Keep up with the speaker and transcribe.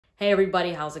Hey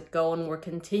everybody, how's it going? We're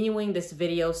continuing this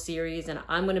video series and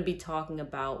I'm going to be talking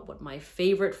about what my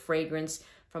favorite fragrance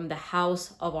from the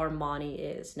house of Armani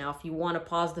is. Now, if you want to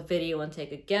pause the video and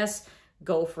take a guess,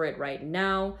 go for it right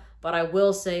now. But I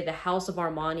will say the house of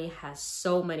Armani has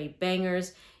so many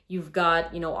bangers. You've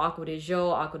got, Acqua di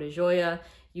Gio, Acqua di Gioia.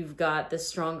 You've got the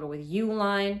Stronger With You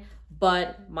line.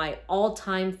 But my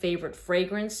all-time favorite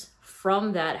fragrance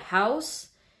from that house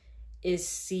is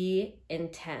C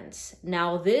Intense.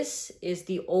 Now this is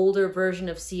the older version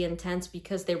of C Intense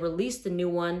because they released a new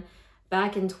one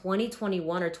back in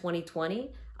 2021 or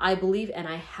 2020, I believe, and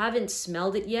I haven't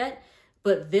smelled it yet,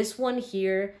 but this one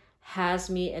here has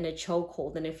me in a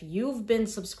chokehold. And if you've been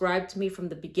subscribed to me from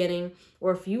the beginning,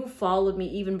 or if you followed me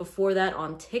even before that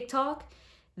on TikTok,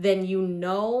 then you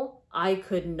know I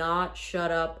could not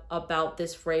shut up about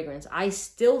this fragrance. I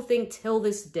still think till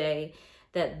this day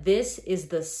that this is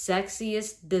the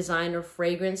sexiest designer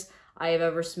fragrance I have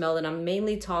ever smelled. And I'm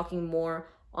mainly talking more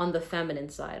on the feminine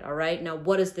side, all right? Now,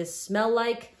 what does this smell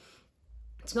like?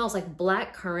 It smells like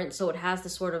black currant. So it has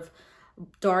this sort of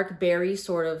dark berry,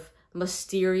 sort of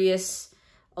mysterious,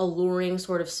 alluring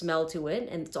sort of smell to it.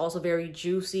 And it's also very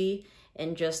juicy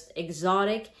and just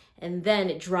exotic. And then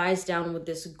it dries down with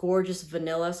this gorgeous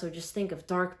vanilla. So just think of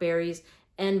dark berries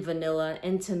and vanilla.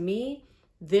 And to me,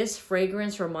 this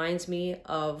fragrance reminds me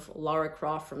of Lara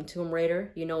Croft from Tomb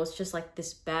Raider. It's just like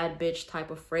this bad bitch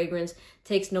type of fragrance.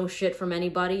 Takes no shit from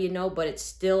anybody, but it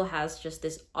still has just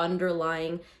this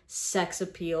underlying sex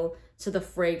appeal to the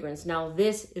fragrance. Now,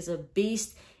 this is a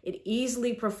beast. It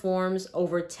easily performs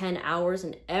over 10 hours,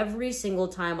 and every single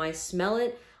time I smell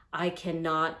it, I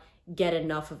cannot get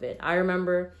enough of it. I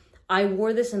remember I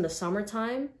wore this in the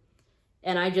summertime,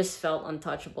 and I just felt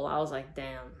untouchable. I was like,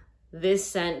 damn. This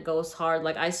scent goes hard.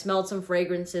 Like, I smelled some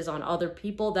fragrances on other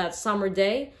people that summer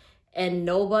day, and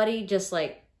nobody just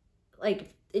like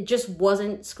it just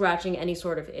wasn't scratching any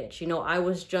sort of itch. I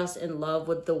was just in love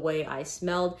with the way I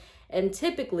smelled. And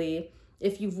typically,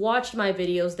 if you've watched my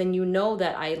videos, then you know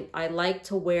that I like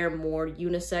to wear more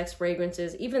unisex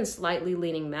fragrances, even slightly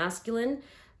leaning masculine.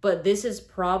 But this is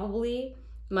probably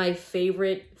my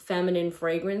favorite feminine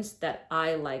fragrance that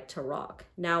I like to rock.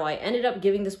 Now, I ended up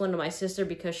giving this one to my sister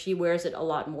because she wears it a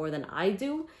lot more than I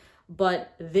do,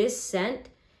 but this scent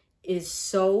is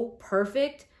so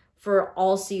perfect for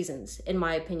all seasons, in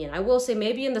my opinion. I will say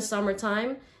maybe in the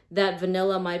summertime, that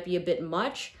vanilla might be a bit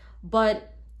much,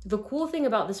 but the cool thing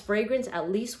about this fragrance,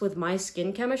 at least with my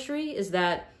skin chemistry, is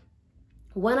that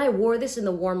when I wore this in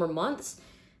the warmer months,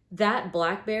 that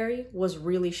blackberry was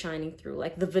really shining through.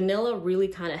 Like, the vanilla really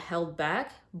kind of held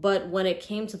back, but when it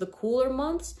came to the cooler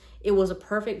months, it was a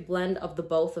perfect blend of the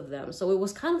both of them. So it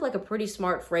was kind of like a pretty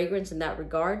smart fragrance in that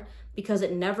regard, because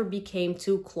it never became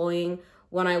too cloying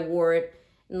when I wore it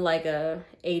in like a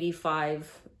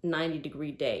 85, 90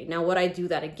 degree day. Now, would I do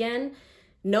that again?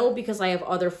 No, because I have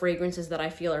other fragrances that I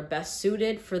feel are best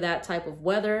suited for that type of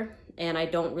weather, and I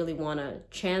don't really want to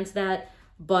chance that.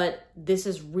 But this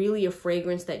is really a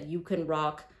fragrance that you can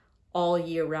rock all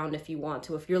year round if you want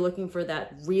to. If you're looking for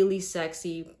that really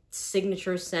sexy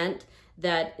signature scent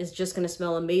that is just going to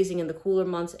smell amazing in the cooler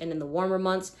months and in the warmer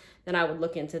months, then I would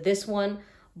look into this one.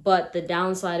 But the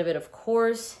downside of it, of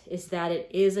course, is that it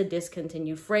is a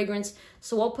discontinued fragrance.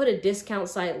 So I'll put a discount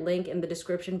site link in the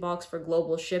description box for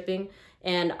global shipping.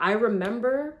 And I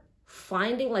remember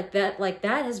finding that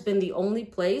has been the only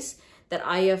place that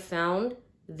I have found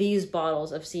these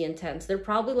bottles of C Intense. They're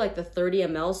probably like the 30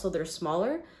 ml, so they're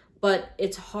smaller, but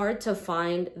it's hard to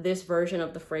find this version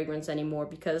of the fragrance anymore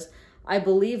because I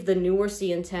believe the newer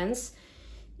C Intense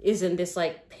is in this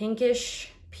like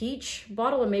pinkish peach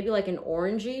bottle, and maybe like an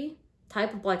orangey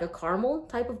type of, like a caramel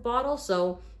type of bottle.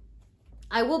 So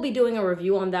I will be doing a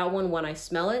review on that one when I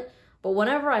smell it. But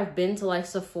whenever I've been to like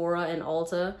Sephora and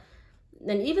Ulta,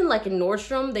 and even like in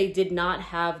Nordstrom, they did not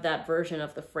have that version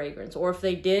of the fragrance. Or if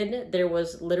they did, there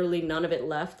was literally none of it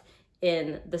left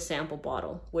in the sample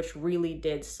bottle, which really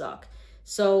did suck.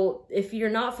 So if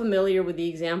you're not familiar with the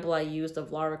example I used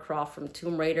of Lara Croft from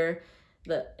Tomb Raider,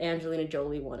 the Angelina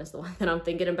Jolie one is the one that I'm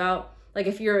thinking about. Like,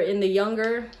 if you're in the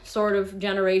younger sort of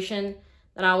generation,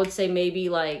 then I would say maybe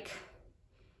like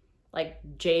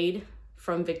Jade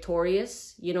from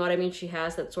Victorious. You know what I mean? She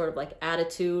has that sort of like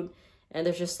attitude. And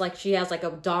there's just like, she has like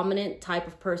a dominant type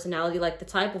of personality, like the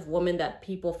type of woman that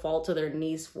people fall to their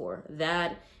knees for.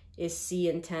 That is C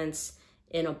Intense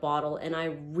in a bottle. And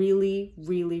I really,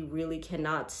 really, really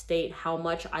cannot state how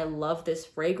much I love this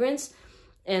fragrance.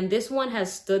 And this one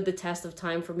has stood the test of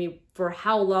time for me for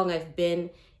how long I've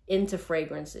been into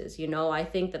fragrances. I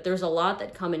think that there's a lot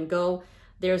that come and go.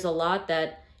 There's a lot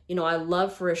that, you know, I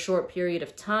love for a short period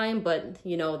of time, but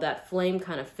you know, that flame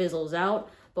kind of fizzles out.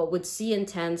 But with C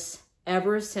Intense,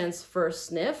 ever since first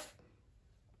sniff,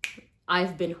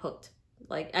 I've been hooked.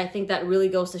 Like, I think that really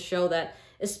goes to show that,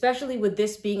 especially with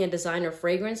this being a designer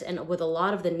fragrance and with a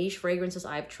lot of the niche fragrances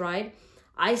I've tried,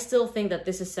 I still think that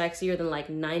this is sexier than like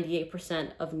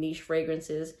 98% of niche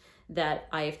fragrances that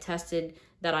I have tested,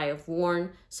 that I have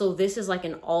worn. So this is like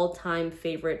an all-time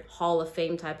favorite Hall of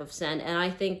Fame type of scent. And I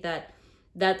think that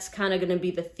that's kind of going to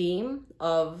be the theme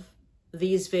of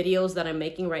these videos that I'm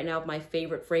making right now of my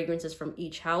favorite fragrances from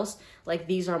each house. Like,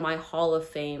 these are my Hall of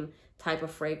Fame type of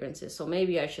fragrances. So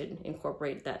maybe I should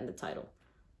incorporate that in the title.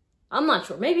 I'm not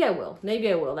sure. Maybe I will.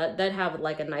 Maybe I will. That have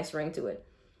like a nice ring to it.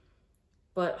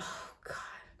 But, oh God.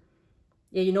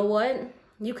 Yeah, you know what?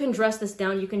 You can dress this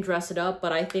down. You can dress it up.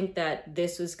 But I think that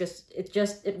this is just,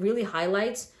 it really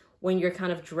highlights when you're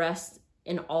kind of dressed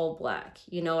in all black.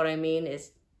 You know what I mean?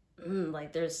 It's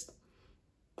like there's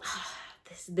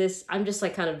this, I'm just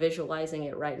like kind of visualizing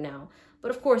it right now.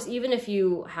 But of course, even if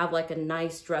you have like a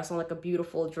nice dress on, like a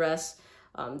beautiful dress,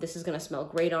 this is going to smell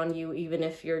great on you. Even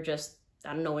if you're just,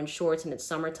 I don't know, in shorts and it's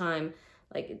summertime,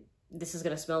 like this is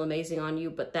going to smell amazing on you.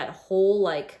 But that whole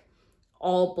like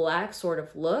all black sort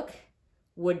of look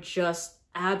would just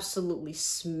absolutely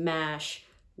smash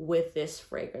with this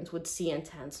fragrance, with C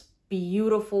Intense.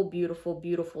 Beautiful, beautiful,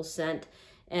 beautiful scent.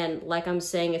 And like I'm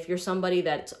saying, if you're somebody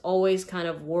that's always kind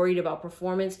of worried about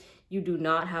performance, you do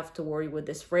not have to worry with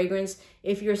this fragrance.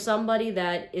 If you're somebody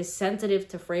that is sensitive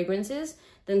to fragrances,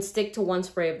 then stick to one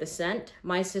spray of the scent.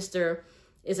 My sister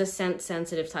is a scent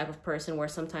sensitive type of person where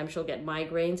sometimes she'll get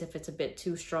migraines if it's a bit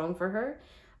too strong for her.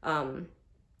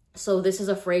 So this is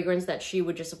a fragrance that she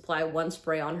would just apply one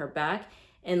spray on her back,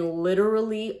 and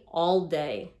literally all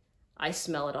day I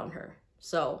smell it on her.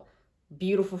 So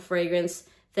beautiful fragrance.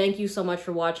 Thank you so much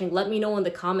for watching. Let me know in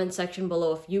the comment section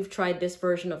below if you've tried this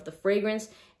version of the fragrance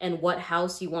and what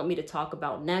house you want me to talk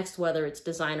about next, whether it's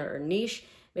designer or niche.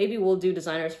 Maybe we'll do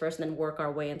designers first and then work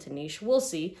our way into niche. We'll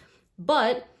see.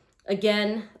 But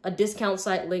again, a discount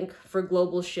site link for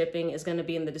global shipping is going to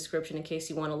be in the description in case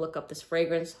you want to look up this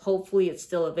fragrance. Hopefully it's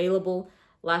still available.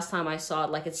 Last time I saw it,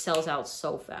 like, it sells out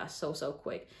so fast, so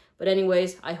quick. But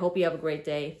anyways, I hope you have a great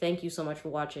day. Thank you so much for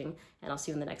watching, and I'll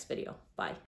see you in the next video. Bye.